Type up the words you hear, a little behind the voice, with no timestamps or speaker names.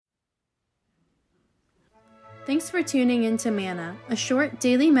Thanks for tuning in to Manna, a short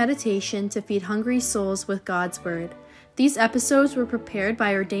daily meditation to feed hungry souls with God's Word. These episodes were prepared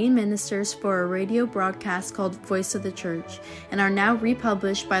by ordained ministers for a radio broadcast called Voice of the Church and are now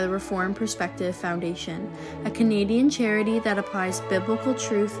republished by the Reformed Perspective Foundation, a Canadian charity that applies biblical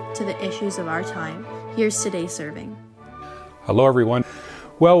truth to the issues of our time. Here's today's serving. Hello, everyone.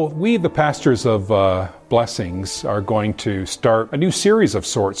 Well, we, the pastors of Blessings, are going to start a new series of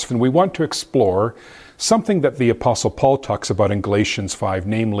sorts, and we want to explore something that the Apostle Paul talks about in Galatians 5,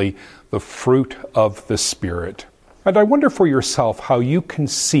 namely the fruit of the Spirit. And I wonder for yourself how you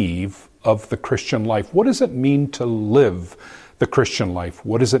conceive of the Christian life. What does it mean to live the Christian life?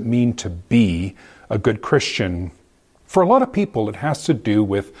 What does it mean to be a good Christian? For a lot of people, it has to do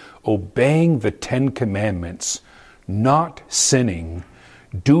with obeying the 10 Commandments, not sinning,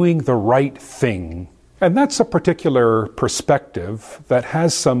 doing the right thing. And that's a particular perspective that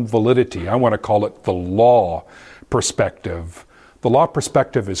has some validity. I want to call it the law perspective. The law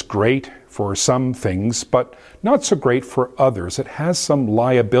perspective is great for some things, but not so great for others. It has some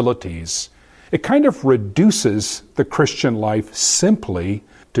liabilities. It kind of reduces the Christian life simply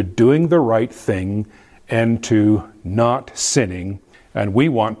to doing the right thing and to not sinning. And we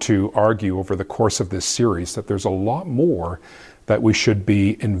want to argue over the course of this series that there's a lot more that we should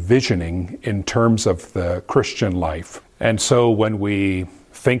be envisioning in terms of the Christian life. And so when we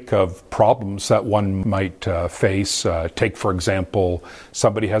think of problems that one might face, take for example,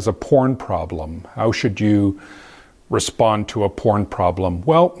 somebody has a porn problem. How should you respond to a porn problem?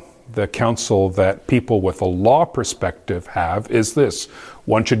 Well, the counsel that people with a law perspective have is this.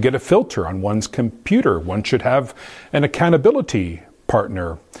 One should get a filter on one's computer. One should have an accountability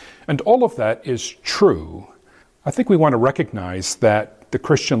partner. And all of that is true. I think we want to recognize that the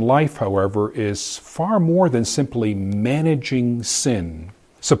Christian life, however, is far more than simply managing sin.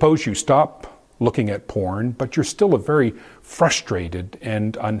 Suppose you stop looking at porn, but you're still a very frustrated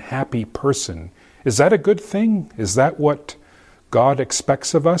and unhappy person. Is that a good thing? Is that what God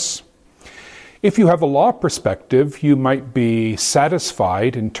expects of us? If you have a law perspective, you might be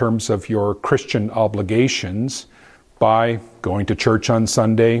satisfied in terms of your Christian obligations by going to church on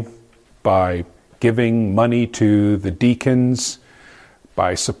Sunday, by giving money to the deacons,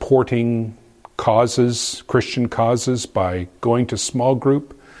 by supporting causes, Christian causes, by going to small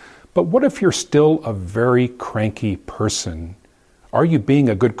group. But what if you're still a very cranky person? Are you being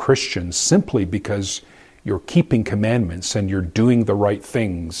a good Christian simply because you're keeping commandments and you're doing the right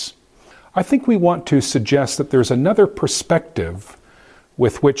things? I think we want to suggest that there's another perspective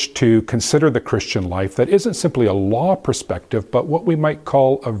with which to consider the Christian life that isn't simply a law perspective, but what we might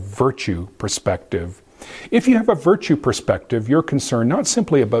call a virtue perspective. If you have a virtue perspective, you're concerned not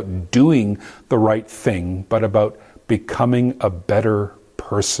simply about doing the right thing, but about becoming a better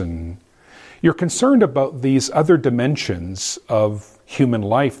person. You're concerned about these other dimensions of human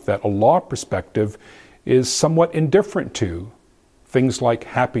life that a law perspective is somewhat indifferent to. Things like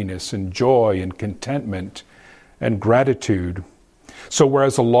happiness and joy and contentment and gratitude. So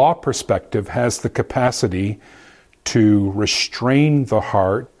whereas a law perspective has the capacity to restrain the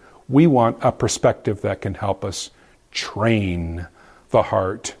heart, we want a perspective that can help us train the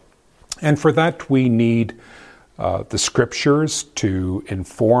heart. And for that we need the scriptures to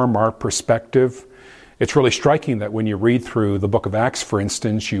inform our perspective. It's really striking that when you read through the book of Acts, for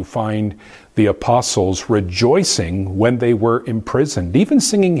instance, you find the apostles rejoicing when they were imprisoned, even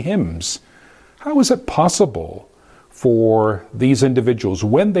singing hymns. How is it possible for these individuals,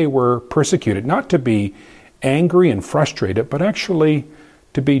 when they were persecuted, not to be angry and frustrated, but actually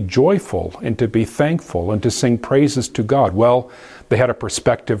to be joyful and to be thankful and to sing praises to God? Well, they had a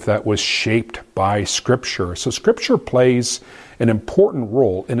perspective that was shaped by Scripture. So Scripture plays an important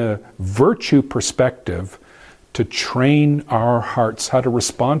role in a virtue perspective to train our hearts how to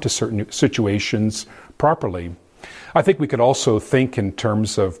respond to certain situations properly. I think we could also think in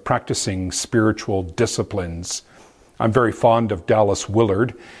terms of practicing spiritual disciplines. I'm very fond of Dallas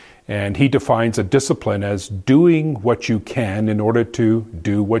Willard, and he defines a discipline as doing what you can in order to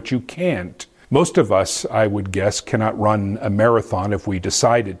do what you can't. Most of us, I would guess, cannot run a marathon if we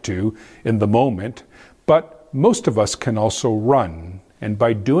decided to in the moment, but most of us can also run. And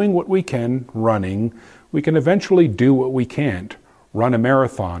by doing what we can running, we can eventually do what we can't, run a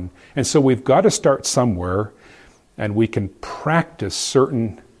marathon. And so we've got to start somewhere, and we can practice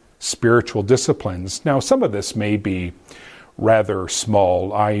certain spiritual disciplines. Now, some of this may be rather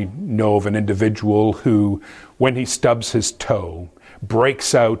small. I know of an individual who, when he stubs his toe,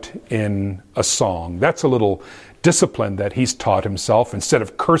 breaks out in a song. That's a little discipline that he's taught himself. Instead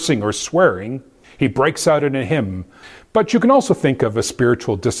of cursing or swearing, he breaks out in a hymn. But you can also think of a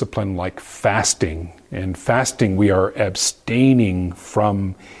spiritual discipline like fasting. In fasting, we are abstaining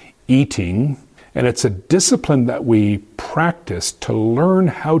from eating, and it's a discipline that we practice to learn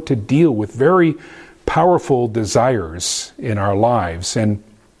how to deal with very powerful desires in our lives. And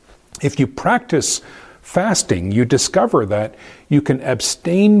if you practice fasting, you discover that you can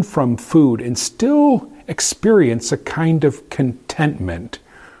abstain from food and still experience a kind of contentment,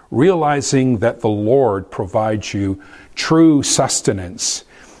 realizing that the Lord provides you true sustenance.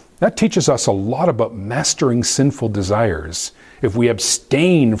 That teaches us a lot about mastering sinful desires. If we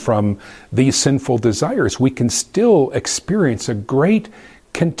abstain from these sinful desires, we can still experience a great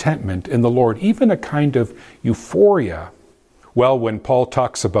contentment in the Lord, even a kind of euphoria. Well, when Paul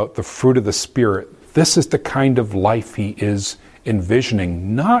talks about the fruit of the Spirit, this is the kind of life he is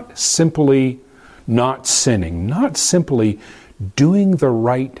envisioning, not simply not sinning, not simply doing the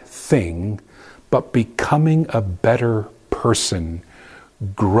right thing, but becoming a better person,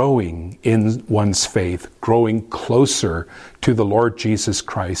 growing in one's faith, growing closer to the Lord Jesus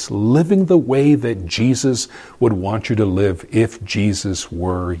Christ, living the way that Jesus would want you to live if Jesus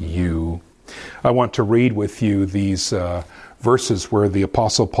were you. I want to read with you these verses where the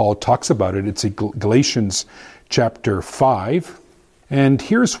Apostle Paul talks about it. It's in Galatians chapter 5. And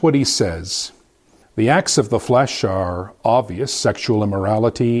here's what he says. The acts of the flesh are obvious: sexual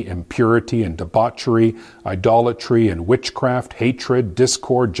immorality, impurity and debauchery, idolatry and witchcraft, hatred,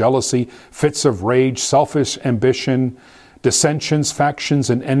 discord, jealousy, fits of rage, selfish ambition, dissensions, factions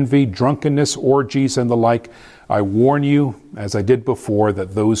and envy, drunkenness, orgies and the like. I warn you, as I did before,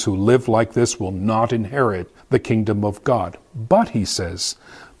 that those who live like this will not inherit the kingdom of God. But, he says,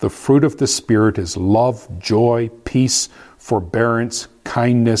 the fruit of the Spirit is love, joy, peace, forbearance,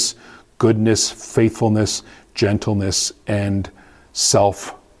 kindness, goodness, faithfulness, gentleness, and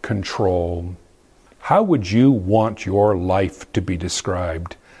self-control. How would you want your life to be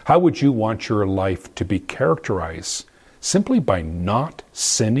described? How would you want your life to be characterized? Simply by not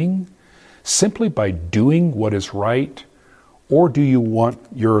sinning? Simply by doing what is right? Or do you want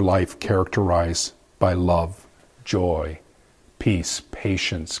your life characterized by love, joy, peace,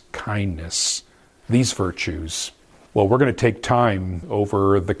 patience, kindness, these virtues? Well, we're going to take time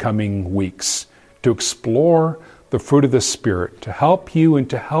over the coming weeks to explore the fruit of the Spirit, to help you and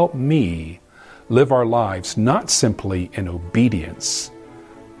to help me live our lives not simply in obedience,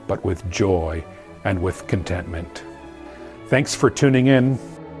 but with joy and with contentment. Thanks for tuning in.